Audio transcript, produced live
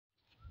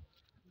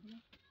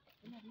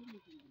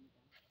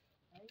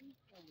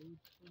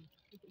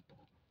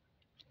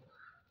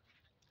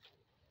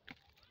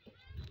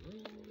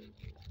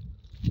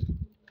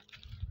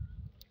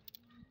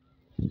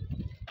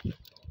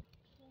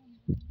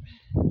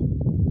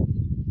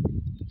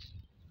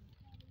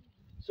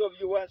So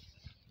viewers,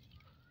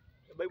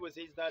 the Bible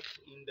says that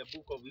in the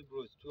book of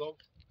Hebrews 12,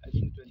 I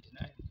think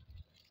 29,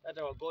 that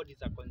our God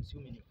is a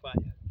consuming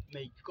fire.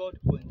 May God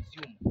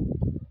consume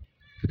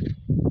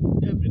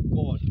every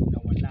God in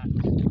our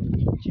land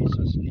in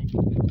Jesus' name.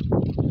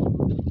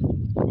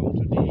 From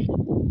today,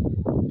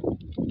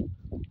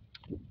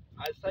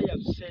 as I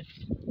have said,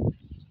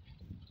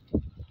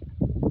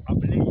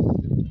 ablaze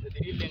the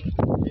three-legged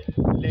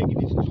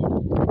stool,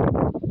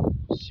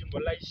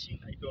 symbolizing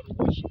idol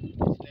worship in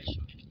this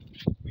nation.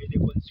 May the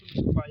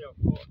consuming fire of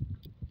God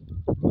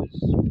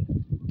consume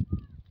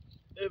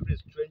every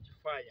strange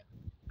fire,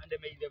 and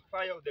may the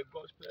fire of the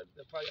gospel,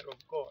 the fire of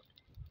God,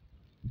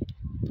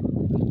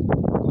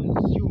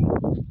 consume.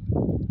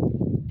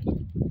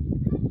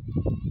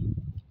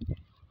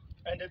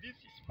 And this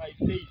is my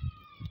faith.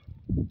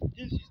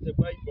 This is the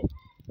Bible.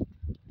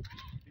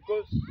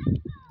 Because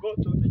God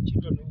told the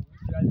children of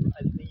Israel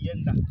as they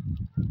enter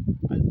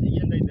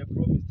in the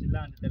promised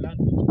land, the land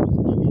which was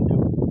given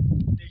them,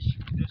 they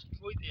should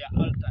destroy their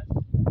altars.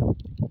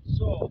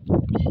 So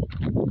me,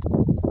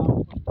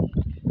 I'm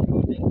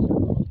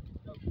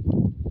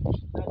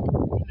that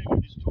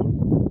the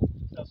stool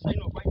is a sign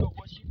of idol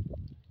worship.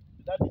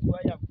 That is why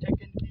I've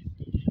taken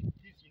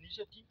this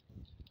initiative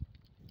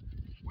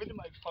with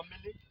my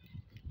family.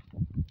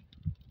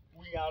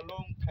 We are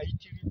along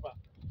Kaiti River,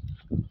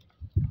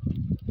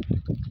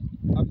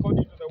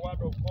 according to the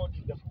word of God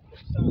in the book of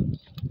Psalms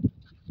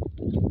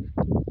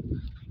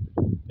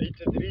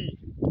 83,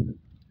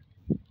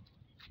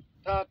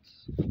 that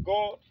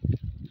God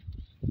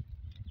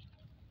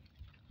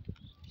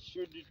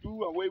should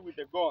do away with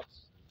the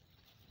gods,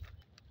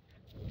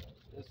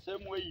 the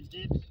same way he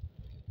did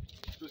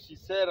to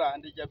Sisera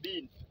and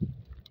Jabin,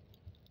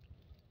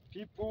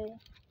 people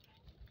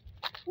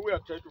who were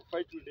trying to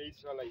fight with the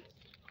Israelites.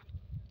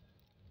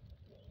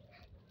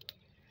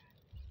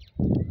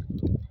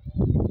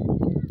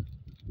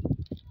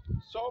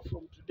 So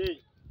from today,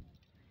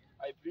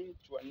 I bring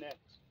to an end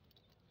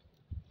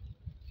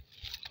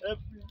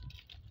every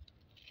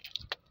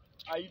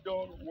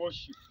idol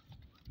worship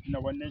in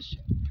our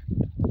nation.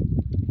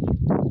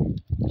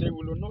 They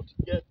will not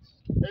get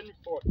any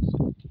vote.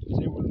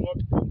 They will not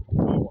come to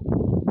power.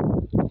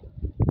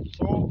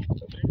 So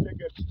the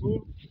three-legged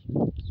stool,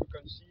 as you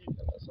can see,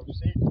 as I've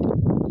said,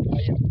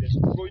 I have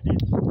destroyed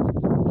it.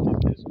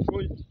 It is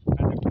destroyed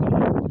and the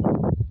command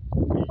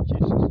in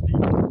Jesus'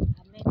 name.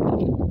 Amen.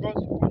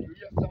 Because when you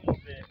hear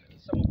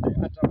some of the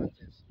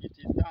utterances, it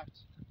is that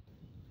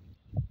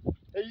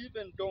they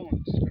even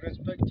don't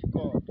respect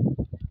God.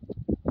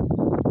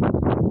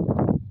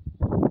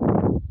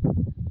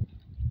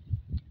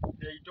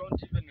 They don't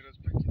even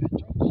respect the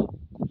church.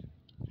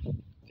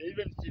 They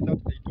even see that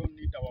they don't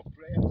need our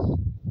prayers.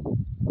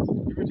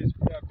 If it is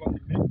prayer, God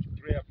make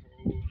prayer for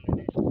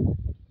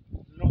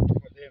not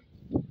for them.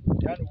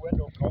 Then when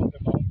they come the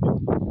mountain,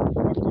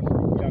 what can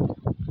we get?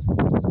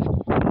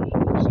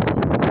 So,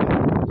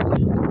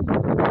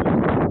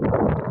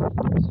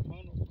 as a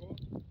man of God,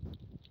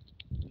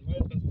 in my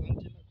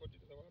understanding, according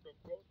to the word of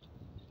God,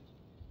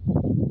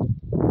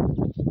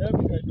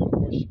 every idol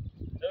worship,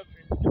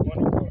 every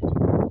demonic god,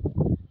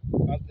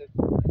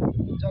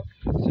 just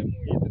the same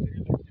way the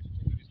three-legged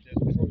stool is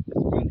destroyed,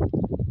 is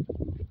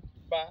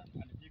burn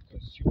and be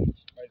consumed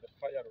by the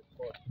fire of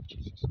God in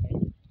Jesus'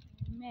 name.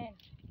 Amen.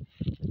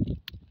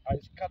 I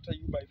scatter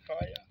you by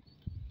fire,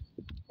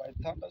 by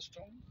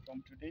thunderstorm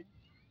from today.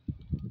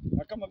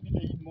 Na kama vile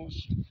hii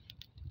moshi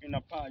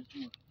inapaa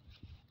juu,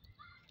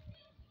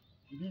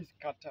 be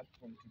scattered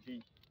from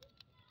today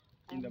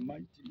in the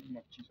mighty name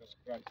of Jesus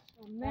Christ.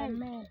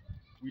 Amen.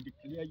 We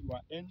declare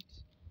your end.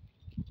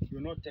 Do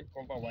not take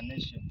over our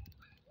nation.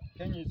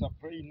 Kenya is a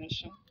praying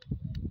nation.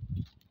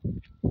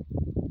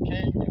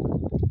 Kenya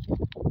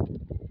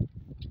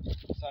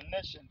is a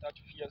nation that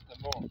fears the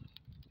Lord.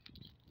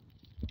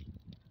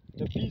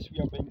 The peace we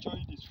have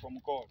enjoyed is from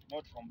God,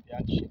 not from the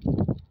action.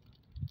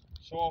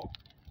 So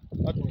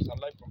that was a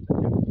lie from the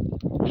devil.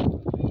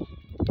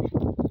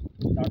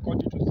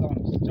 According to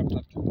Psalms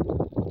chapter 2,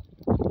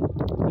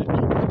 the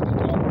kings of the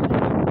earth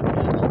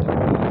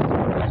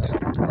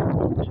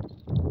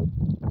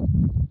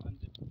and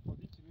for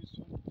this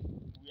reason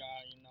we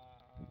are in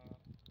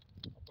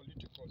a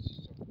political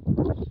system.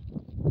 And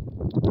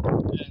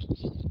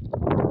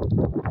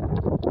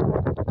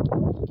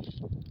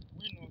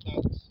we know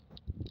that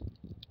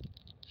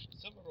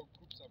several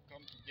groups have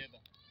come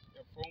together. They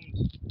have formed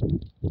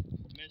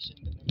formation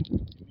in the name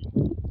of Azimio.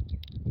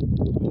 And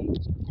according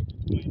to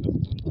my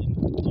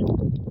understanding,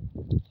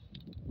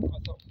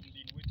 as a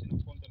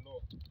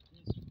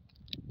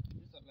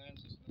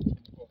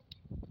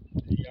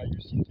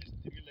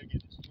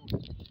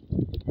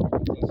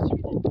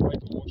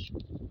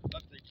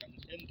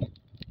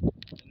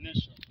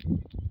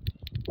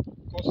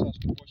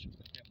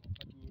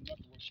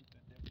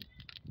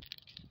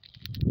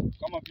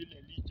vile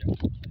Elijah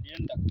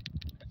alienda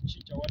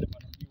akachinja wale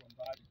manabii wa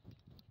Baali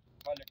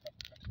pale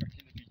katika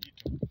kile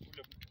kijito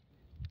kule mto.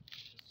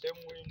 The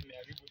same way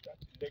nimeharibu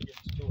that legged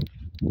stool.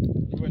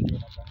 Hiyo ndio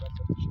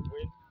natangaza mwisho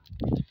wenu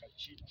katika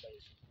jina la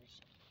Yesu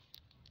Kristo.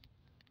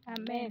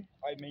 Amen.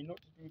 I may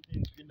not do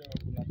things vile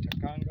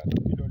unatakanga na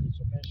vile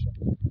ulisomeshwa.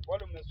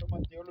 Wale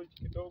umesoma theology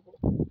kidogo,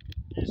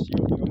 hii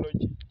sio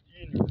theology,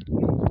 hii ni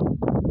ufunuo.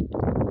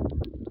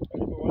 Kwa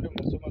hivyo wale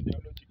umesoma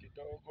theology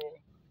kidogo,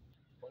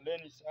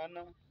 poleni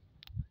sana,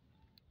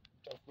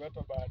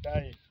 utafuata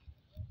baadaye.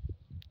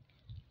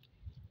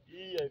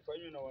 Hii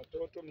haifanywi na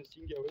watoto,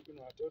 misingi haiwekwi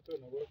na watoto,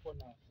 inawekwa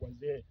na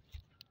wazee.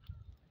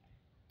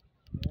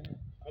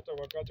 Hata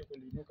wakati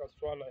kuliinuka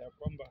swala ya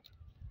kwamba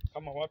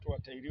kama watu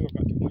watairiwa,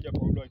 wakati mmoja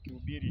Paulo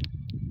akihubiri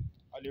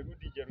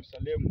alirudi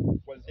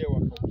Yerusalemu, wazee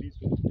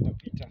wakaulizwa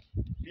inapita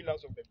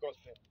pillars of the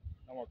gospel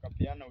na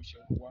wakapeana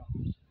ushauri wao.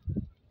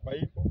 Kwa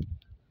hivyo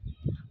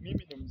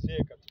mimi ni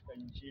mzee katika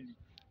Injili,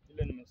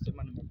 vile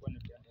nimesema, nimekuwa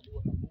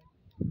nikiandaliwa na Mungu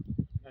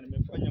na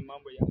nimefanya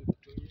mambo yangu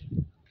tu.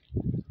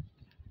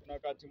 Kuna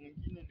wakati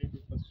mwingine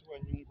nilipasua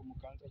nyungu,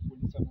 mkaanza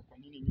kuuliza kwa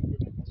nini nyungu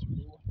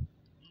inapasuliwa.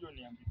 Hiyo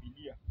ni ya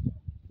Biblia.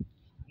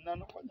 Na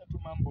nafanya tu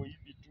mambo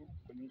hivi tu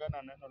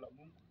kulingana na neno la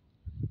Mungu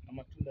na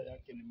matunda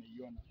yake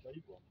nimeiona. Kwa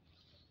hivyo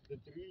the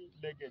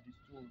three-legged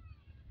stool,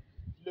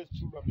 ile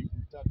stool ya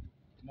miguu tatu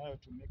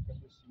inayotumika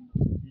hiyo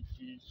symbol, it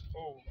is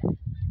over,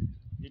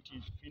 it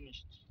is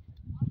finished.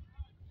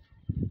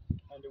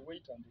 And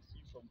wait and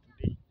see from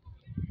today.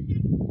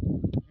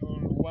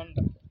 You'll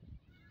wonder,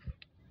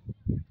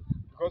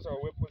 because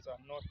our weapons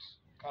are not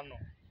carnal,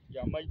 they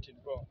are mighty in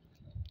God.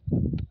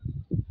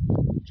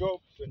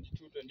 Job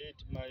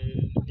 22:28,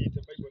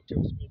 the Bible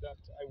tells me that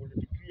I will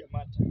decree a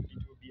matter,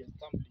 it will be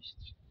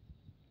established.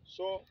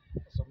 So,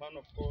 as a man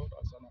of God,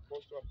 as an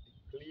apostle,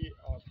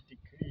 I've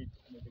decreed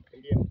and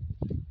declared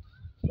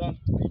that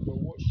idol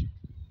worship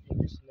in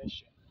this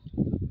nation,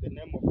 in the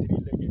name of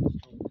three-legged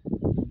stool,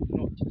 will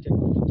not take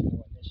root in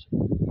our nation,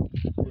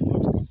 will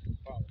not come to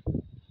power.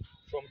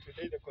 From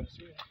today, the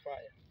consuming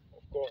fire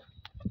of God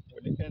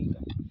will enter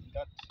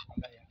that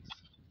alliance.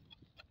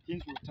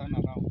 Things will turn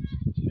around.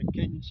 The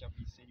Kenya shall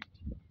be saved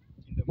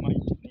in the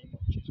mighty name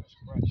of Jesus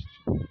Christ.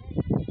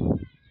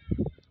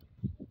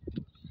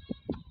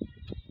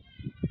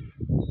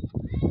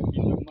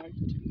 In the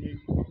mighty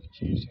name of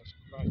Jesus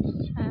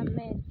Christ.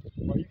 Amen.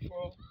 Kwa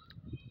hivyo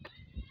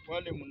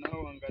wale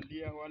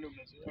mnaoangalia, wale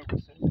umezoea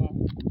kusema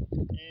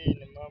hii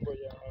ni mambo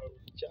ya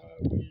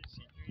uchawi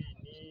sijui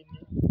nini,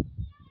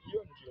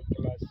 hiyo ndio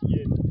klasi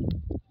yetu.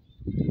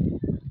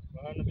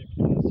 Maana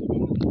Biblia inasema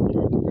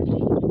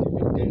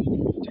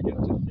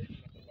mkiteketezeni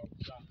madhabahu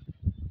zangu.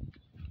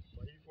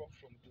 Kwa hivyo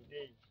from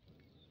today,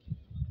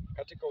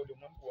 katika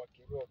ulimwengu wa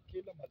kiroho,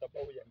 kila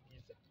madhabahu ya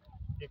giza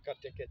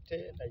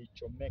ikateketee na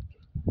ichomeke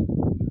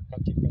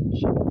katika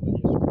jina la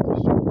Yesu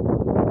Kristo.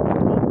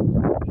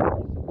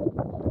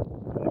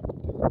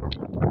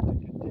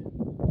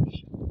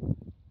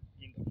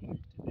 In the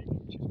mighty name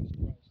of Jesus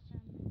Christ.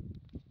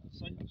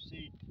 As I have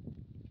said,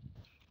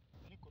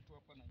 niko tu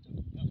hapa na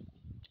jamii yangu,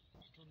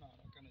 hatuna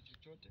haraka na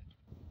chochote.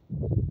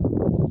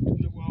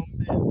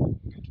 Tumewaombea,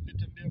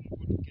 tukitembea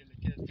mguu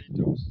tukielekea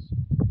State House,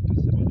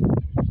 tukasema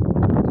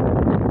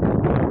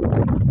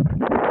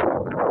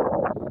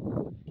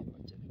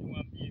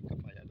niwaambie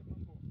kama yale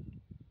mambo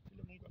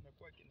vile Mungu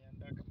amekuwa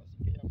akiniandaa kama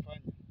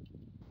singeyafanya.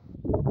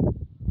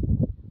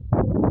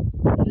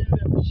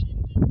 Ile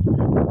mshindi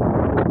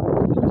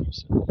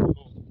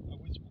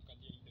hawezi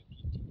kukalia ile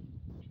kiti.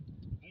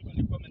 Mungu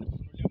alikuwa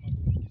amenifunulia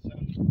mambo mengi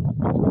sana.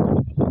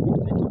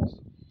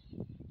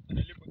 Na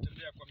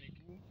nilipotembea kwa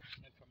miguu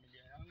na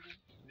familia yangu,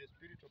 the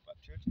spirit of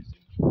patriotism,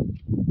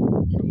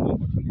 hiyo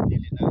mambo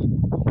tulidili nayo.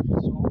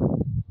 So,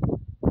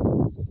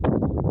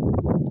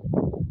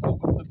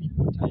 kama vile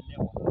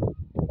utaelewa,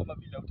 kama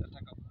vile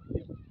utataka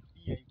kuelewa,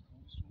 hii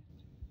haikuhusu.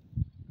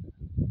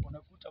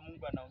 Unakuta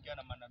Mungu anaongea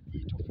na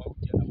manabii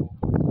tofauti,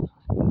 anawauliza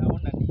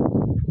unaona nini?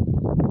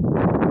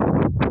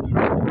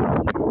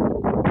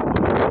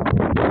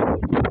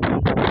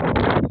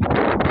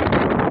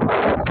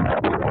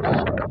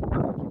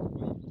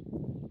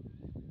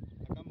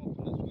 Kama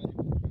kuna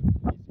swali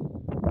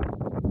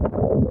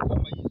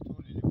kama hii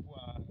story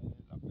ilikuwa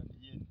labda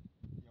ni yenu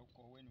ya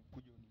ukoo wenu,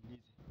 kuja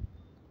uniulize.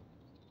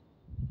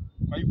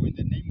 Kwa hivyo in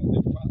the name of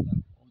the Father,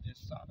 of the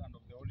Son and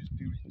of the Holy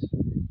Spirit,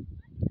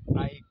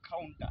 I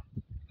counter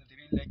the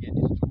three-legged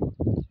stool.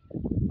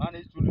 Maana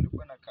hii stool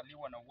ilikuwa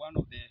inakaliwa na one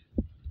of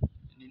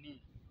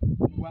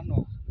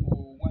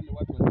wale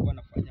watu walikuwa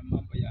wanafanya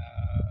mambo ya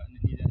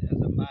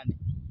zamani,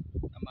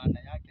 na maana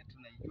yake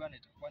tunaijua, na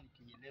itakuwa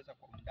nikieleza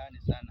kwa undani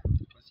sana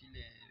kwa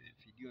zile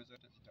video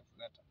zote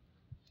zitafuata.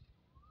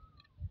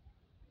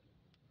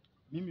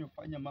 Mimi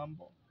hufanya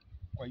mambo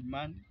kwa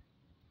imani,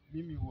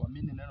 mimi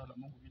huamini neno la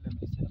Mungu vile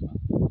nimesema.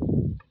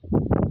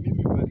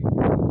 Mimi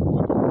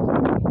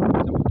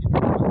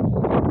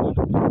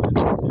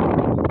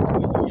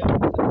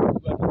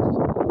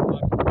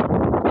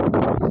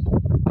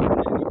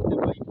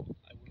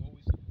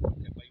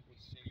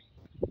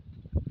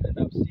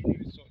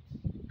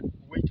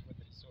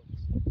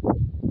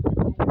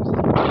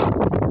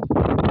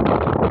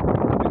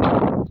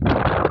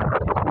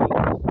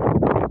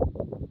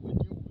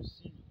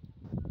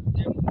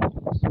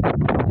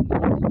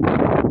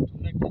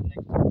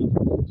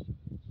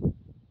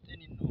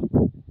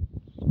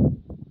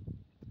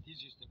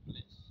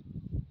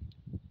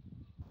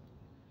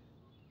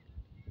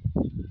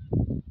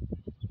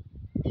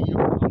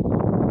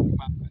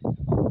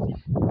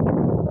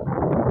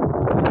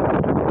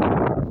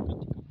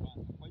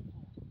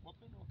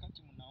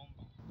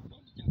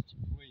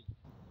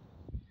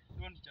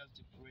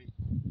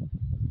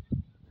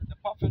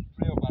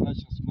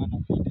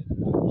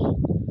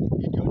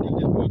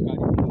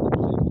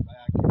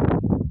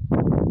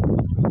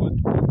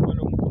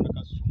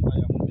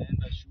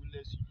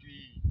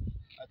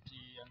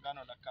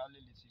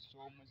serikali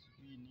lisisomwe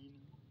sijui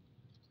nini.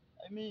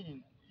 I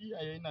mean, hii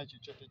haina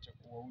chochote cha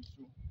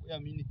kuwahusu. Wewe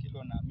amini kile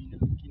unaamini,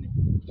 lakini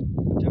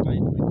whatever I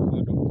do is the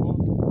word of God.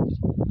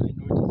 I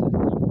know it is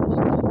established.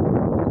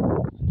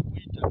 And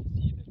wait and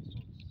see the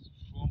results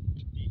from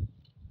today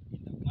in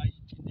the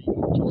mighty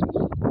name of Jesus.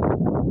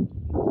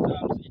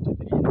 Psalms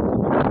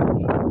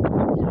 83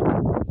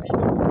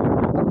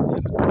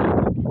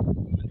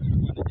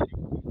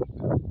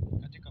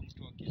 katika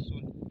mto wa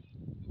Kisoni.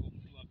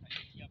 Mtu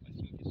akaitia hapa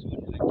sio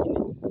Kisoni,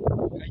 lakini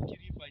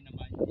Kaitiriba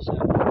inamaanisha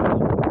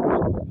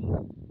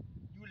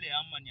yule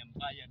Amani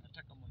ambaye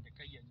anataka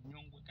Mordekai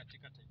anyongwe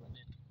katika taifa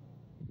letu,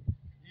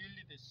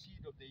 ili the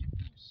seed of the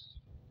Hebrews,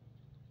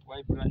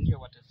 Waebrania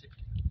watasema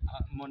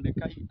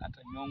Mordekai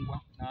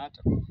atanyongwa na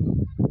hata na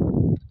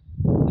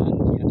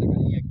ndiye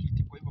atakalia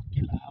kiti. Kwa hivyo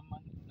kila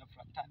Amani na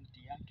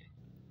fraternity yake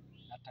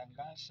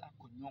natangaza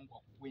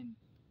kunyongwa kwenu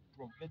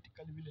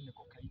prophetically vile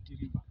niko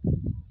Kaitiriba,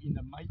 in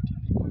the mighty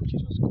name of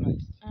Jesus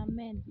Christ.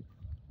 Amen.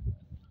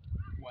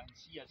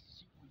 Kuanzia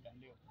siku ya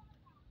leo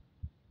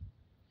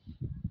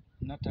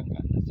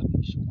natangaza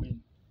mwisho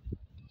wenu.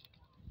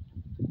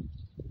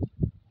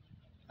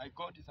 My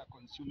God is a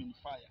consuming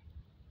fire.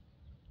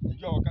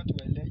 Najua wakati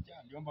wa Elijah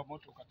aliomba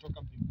moto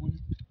ukatoka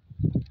mbinguni.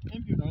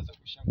 Maybe unaweza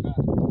kushangaa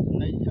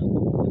na hii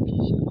yako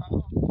kisha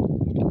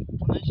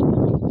tunaishi we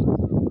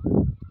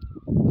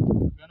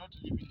are not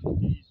living in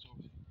days of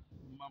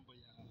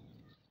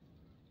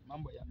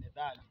mambo ya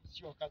methali,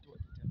 sio wakati wa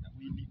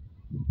kitendawili.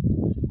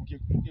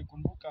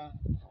 Ukikumbuka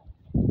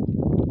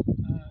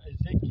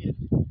Ezekiel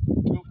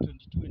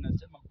 12:22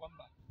 inasema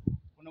kwamba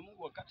kuna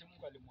Mungu, wakati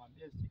Mungu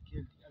alimwambia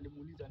Ezekiel,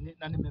 alimuuliza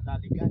na ni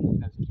methali gani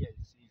inasikia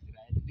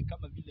Israeli?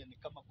 Ni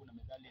kama kuna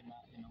methali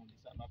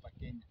inaulizana hapa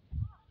Kenya.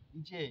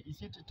 Je,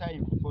 is it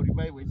time for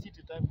revival? Is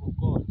it time for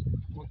God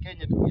for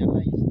Kenya to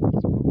realize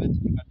his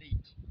prophetic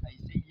mandate? I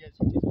say yes,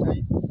 it is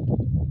time.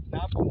 Na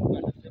hapo Mungu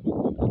anasema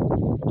kwamba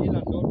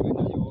kila ndoto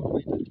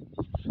inayootwa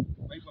itatimia.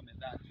 Kwa hivyo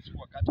methali, si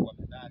wakati wa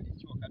methali,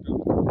 si wakati wa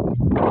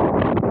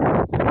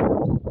kuona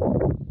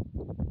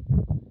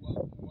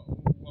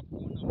mambo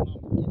kile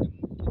Mungu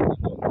anaongea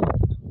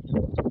kinakuja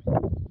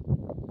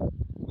kutimia.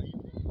 Kwa hivyo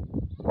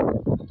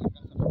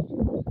natangaza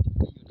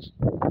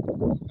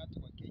wakati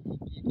wa Kenya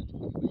ingie katika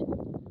revival,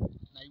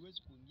 na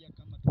haiwezi kuingia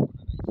kama tuko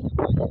na rais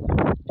ambaye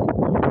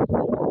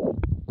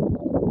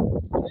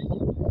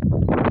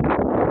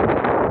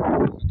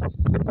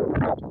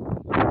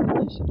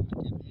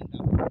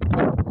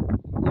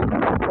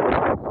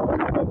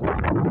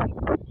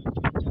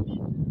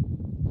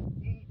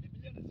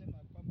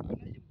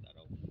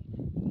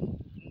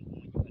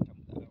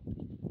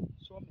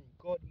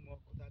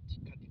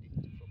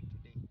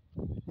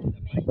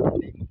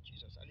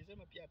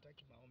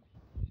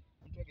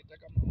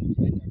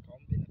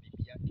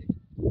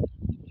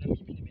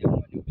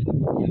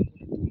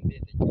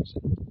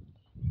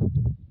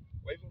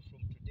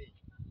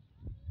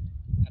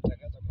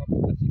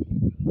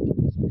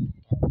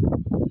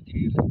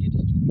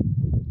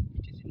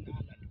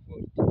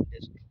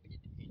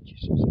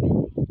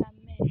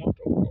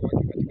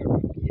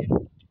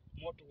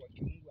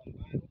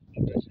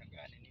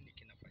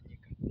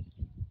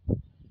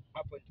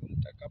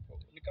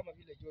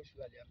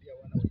Joshua aliambia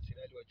wana wa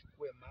Israeli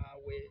wachukue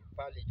mawe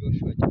pale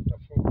Joshua chapter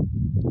 4.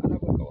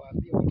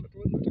 Anapowaambia watoto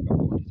wenu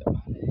watakapouliza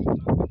maana ya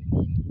hii mawe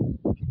ni nini,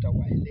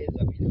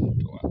 mtawaeleza vile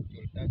mto wa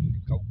Yordani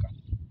ulikauka.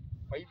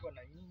 Kwa hivyo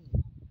na nyinyi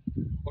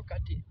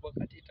wakati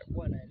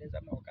itakuwa naeleza,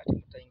 ama wakati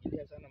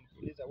mtaingilia sana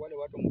mtuliza wale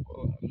watu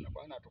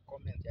mnakuwa na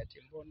comment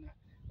ati mbona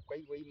kwa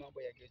hivyo hii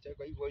mambo ya kicheko,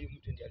 kwa hivyo huyu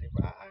mtu ndiye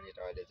alikuwa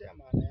nitawaelezea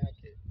maana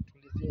yake.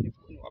 Tulizeni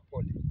kuni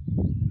wapole.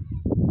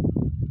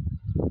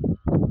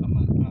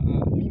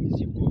 Mimi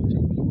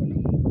sikuchaguliwa na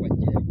Mungu kwa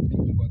njia ya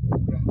kupigiwa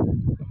kura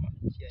kama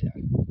njia ya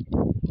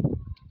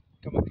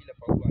kama vile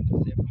Paulo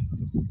anasema,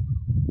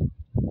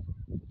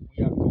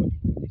 we are called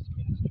into this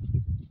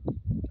ministry.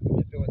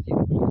 Tumepewa siri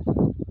nyingi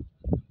sana.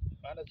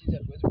 Maana sisi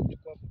hatuwezi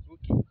kuchukua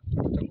bunduki,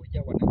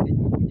 tutangojea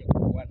Wanakenya wakuja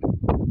kuuana.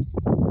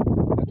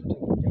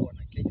 Hatutangojea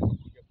Wanakenya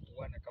wakuja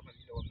kuuana kama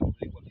vile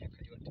wameuliwa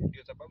miaka yote.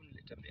 Ndio sababu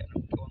nilitembea na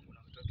mke wangu na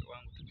mtoto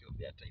wangu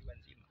tukiombea taifa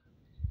nzima.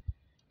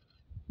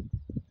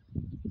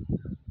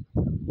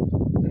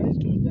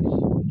 Tumejaribu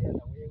kuongea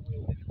na wewe,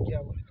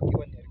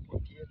 umefikiwa ni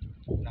ripoti yetu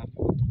na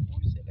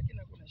tukuze, lakini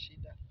hakuna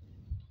shida.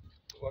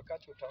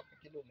 Wakati utawapa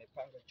kile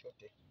umepanga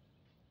chote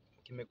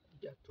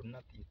kimekuja to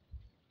nothing.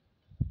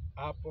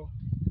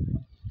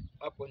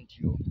 Hapo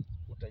ndio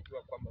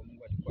utajua kwamba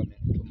Mungu alikuwa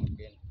amenituma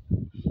kwenu.